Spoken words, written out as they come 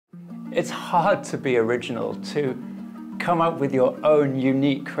It's hard to be original, to come up with your own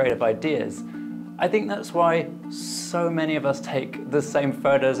unique creative ideas. I think that's why so many of us take the same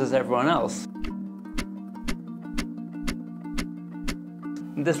photos as everyone else.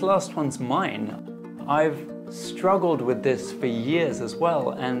 This last one's mine. I've struggled with this for years as well,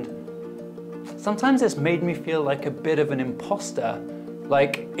 and sometimes it's made me feel like a bit of an imposter.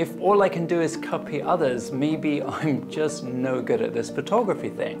 Like, if all I can do is copy others, maybe I'm just no good at this photography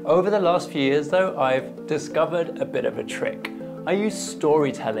thing. Over the last few years though, I've discovered a bit of a trick. I use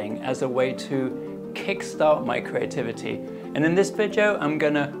storytelling as a way to kickstart my creativity. And in this video, I'm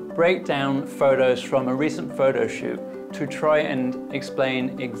gonna break down photos from a recent photo shoot to try and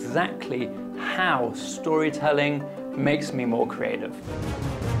explain exactly how storytelling makes me more creative.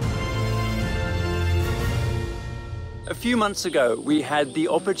 A few months ago, we had the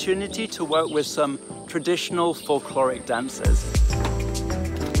opportunity to work with some traditional folkloric dancers.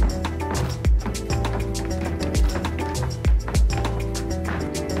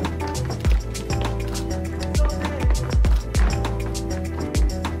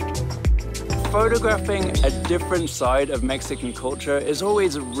 Photographing a different side of Mexican culture is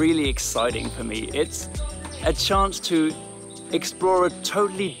always really exciting for me. It's a chance to explore a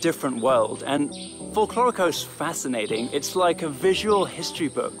totally different world, and Folklorico's fascinating. It's like a visual history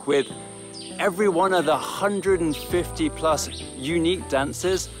book with every one of the 150 plus unique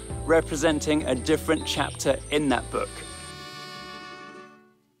dances representing a different chapter in that book.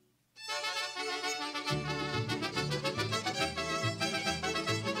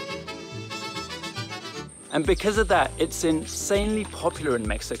 And because of that, it's insanely popular in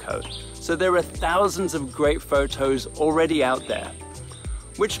Mexico. So there are thousands of great photos already out there,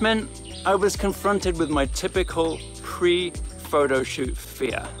 which meant I was confronted with my typical pre-photo shoot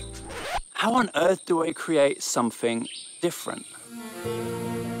fear. How on earth do I create something different?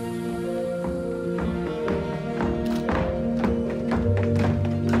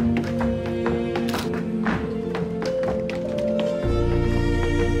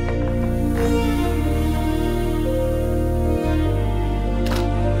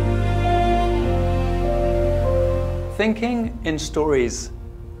 Thinking in stories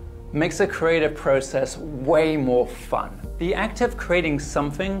makes the creative process way more fun. The act of creating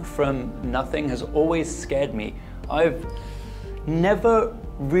something from nothing has always scared me. I've never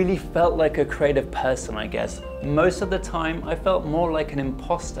really felt like a creative person, I guess. Most of the time, I felt more like an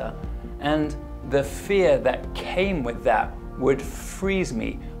imposter, and the fear that came with that would freeze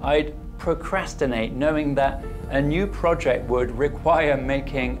me. I'd procrastinate, knowing that a new project would require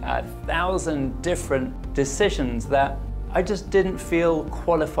making 1,000 different decisions that I just didn't feel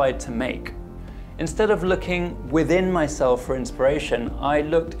qualified to make. Instead of looking within myself for inspiration, I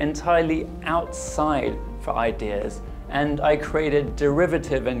looked entirely outside for ideas, and I created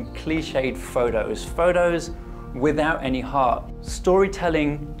derivative and cliched photos without any heart.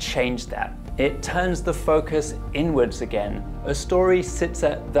 Storytelling changed that. It turns the focus inwards again. A story sits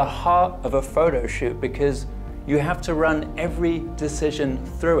at the heart of a photo shoot because you have to run every decision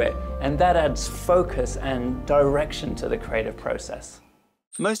through it, and that adds focus and direction to the creative process.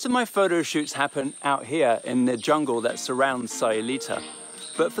 Most of my photo shoots happen out here in the jungle that surrounds Sayulita.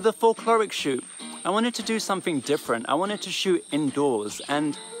 But for the folkloric shoot, I wanted to do something different. I wanted to shoot indoors,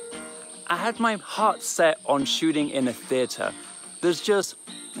 and I had my heart set on shooting in a theater. There's just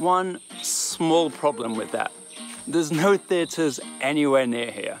one small problem with that. There's no theaters anywhere near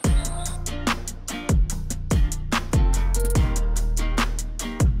here.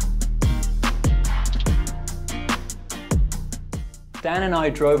 Dan and I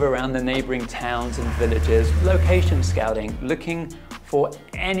drove around the neighboring towns and villages, location scouting, looking for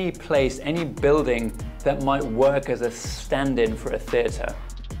any place, any building that might work as a stand-in for a theater.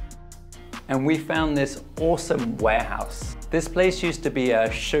 And we found this awesome warehouse. This place used to be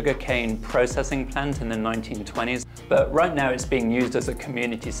a sugarcane processing plant in the 1920s, but right now it's being used as a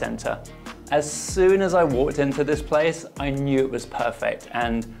community center. As soon as I walked into this place, I knew it was perfect,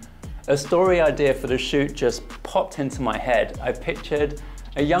 and a story idea for the shoot just popped into my head. I pictured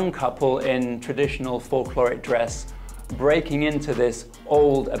a young couple in traditional folkloric dress breaking into this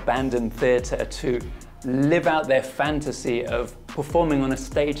old abandoned theater to live out their fantasy of performing on a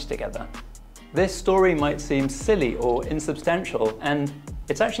stage together. This story might seem silly or insubstantial, and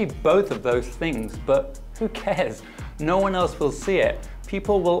it's actually both of those things, but who cares? No one else will see it.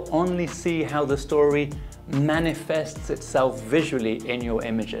 People will only see how the story manifests itself visually in your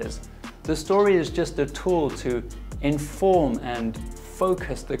images. The story is just a tool to inform and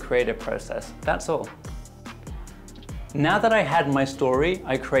focus the creative process. That's all. Now that I had my story,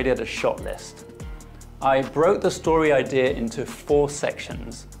 I created a shot list. I broke the story idea into 4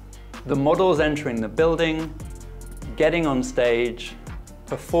 sections. the models entering the building, getting on stage,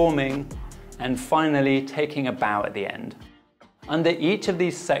 performing, and finally taking a bow at the end. Under each of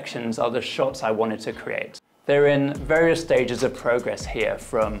these sections are the shots I wanted to create. They're in various stages of progress here,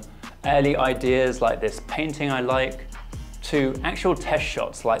 from early ideas like this painting I like, to actual test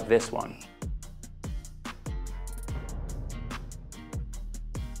shots like this one.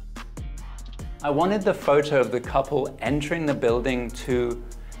 I wanted the photo of the couple entering the building to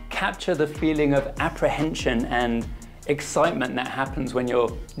capture the feeling of apprehension and excitement that happens when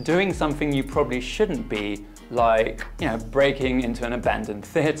you're doing something you probably shouldn't be, like, breaking into an abandoned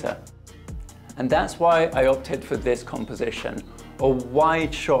theater. And that's why I opted for this composition, a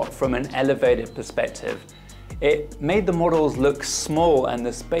wide shot from an elevated perspective. It made the models look small and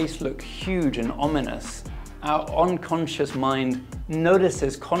the space look huge and ominous. Our unconscious mind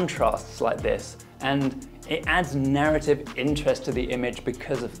notices contrasts like this, and it adds narrative interest to the image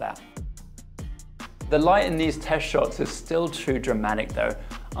because of that. The light in these test shots is still too dramatic though.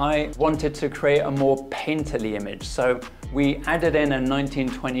 I wanted to create a more painterly image, so we added in a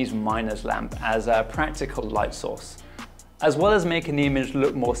 1920s miner's lamp as a practical light source. As well as making the image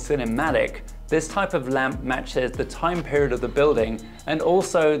look more cinematic, this type of lamp matches the time period of the building and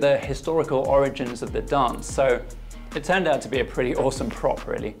also the historical origins of the dance, so it turned out to be a pretty awesome prop,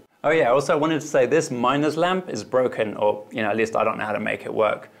 really. Oh yeah, also I wanted to say this miner's lamp is broken, or at least I don't know how to make it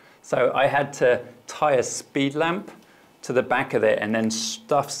work. So I had to tie a speed lamp to the back of it and then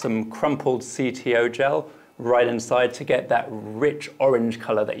stuff some crumpled CTO gel right inside to get that rich orange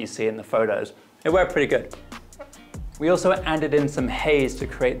color that you see in the photos. It worked pretty good. We also added in some haze to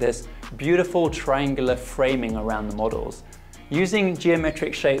create this beautiful triangular framing around the models. Using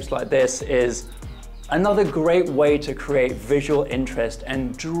geometric shapes like this is another great way to create visual interest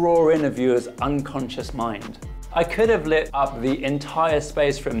and draw in a viewer's unconscious mind. I could have lit up the entire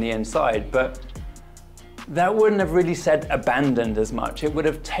space from the inside, but that wouldn't have really said abandoned as much. It would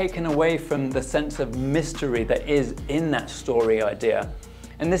have taken away from the sense of mystery that is in that story idea.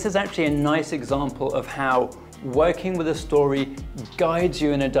 And this is actually a nice example of how working with a story guides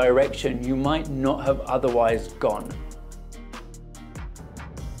you in a direction you might not have otherwise gone.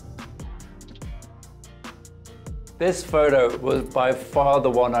 This photo was by far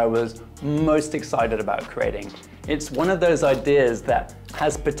the one I was most excited about creating. It's one of those ideas that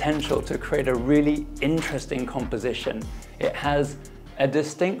has potential to create a really interesting composition. It has a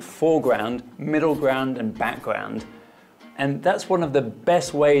distinct foreground, middle ground, and background. And that's one of the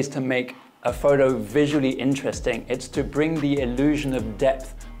best ways to make a photo visually interesting. It's to bring the illusion of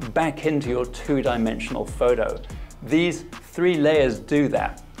depth back into your two-dimensional photo. These 3 layers do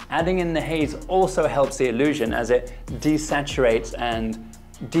that. Adding in the haze also helps the illusion as it desaturates and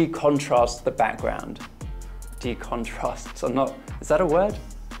decontrasts the background. Decontrasts, is that a word?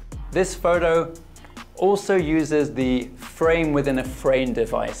 This photo also uses the frame within a frame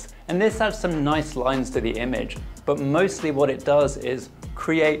device, and this adds some nice lines to the image, but mostly what it does is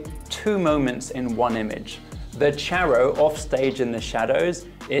create 2 moments in one image. The Charo off stage in the shadows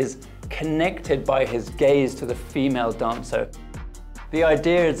is connected by his gaze to the female dancer. The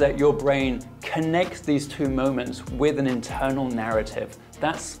idea is that your brain connects these 2 moments with an internal narrative.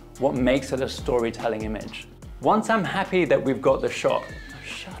 That's what makes it a storytelling image. Once I'm happy that we've got the shot,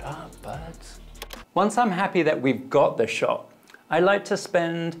 shut up, birds. Once I'm happy that we've got the shot, I like to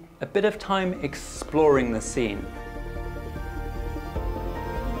spend a bit of time exploring the scene.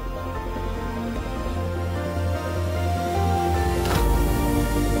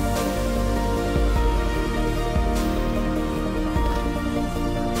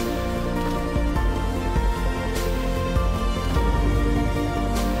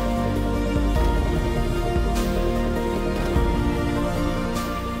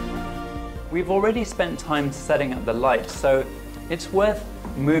 We've already spent time setting up the lights, so it's worth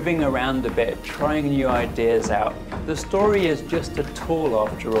moving around a bit, trying new ideas out. The story is just a tool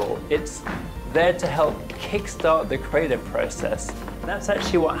after all. It's there to help kickstart the creative process. That's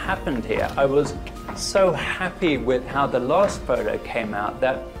actually what happened here. I was so happy with how the last photo came out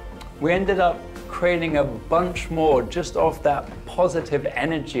that we ended up creating a bunch more just off that positive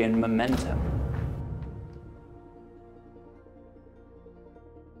energy and momentum.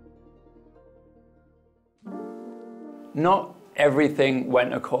 Not everything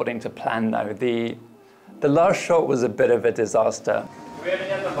went according to plan though. The last shot was a bit of a disaster. Do we have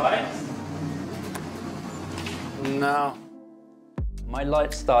any other lights? No. My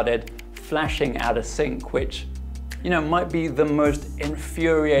lights started flashing out of sync, which, might be the most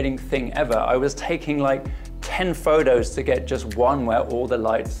infuriating thing ever. I was taking like 10 photos to get just one where all the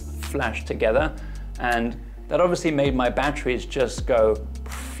lights flashed together, and that obviously made my batteries just go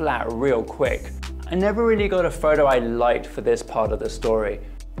flat real quick. I never really got a photo I liked for this part of the story.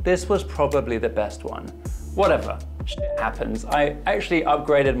 This was probably the best one. Whatever, shit happens. I actually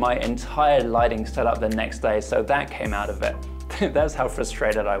upgraded my entire lighting setup the next day, so that came out of it. That's how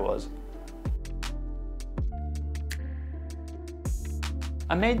frustrated I was.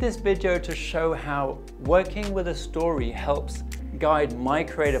 I made this video to show how working with a story helps guide my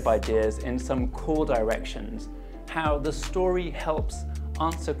creative ideas in some cool directions, how the story helps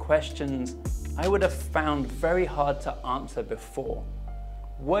answer questions I would have found very hard to answer before.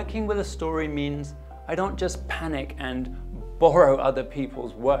 Working with a story means I don't just panic and borrow other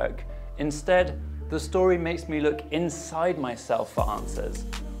people's work. Instead, the story makes me look inside myself for answers.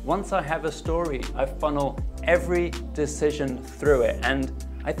 Once I have a story, I funnel every decision through it, and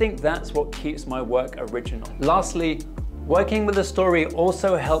I think that's what keeps my work original. Lastly, working with a story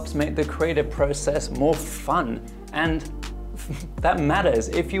also helps make the creative process more fun, and that matters.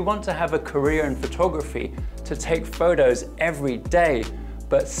 If you want to have a career in photography, to take photos every day,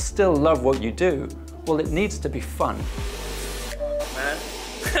 but still love what you do, well, it needs to be fun. Man.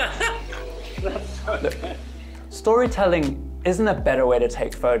 Look, storytelling isn't a better way to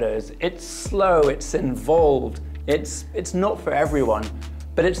take photos. It's slow, it's involved, it's not for everyone,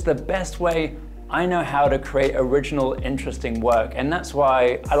 but it's the best way I know how to create original, interesting work, and that's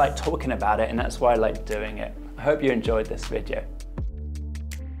why I like talking about it, and that's why I like doing it. I hope you enjoyed this video.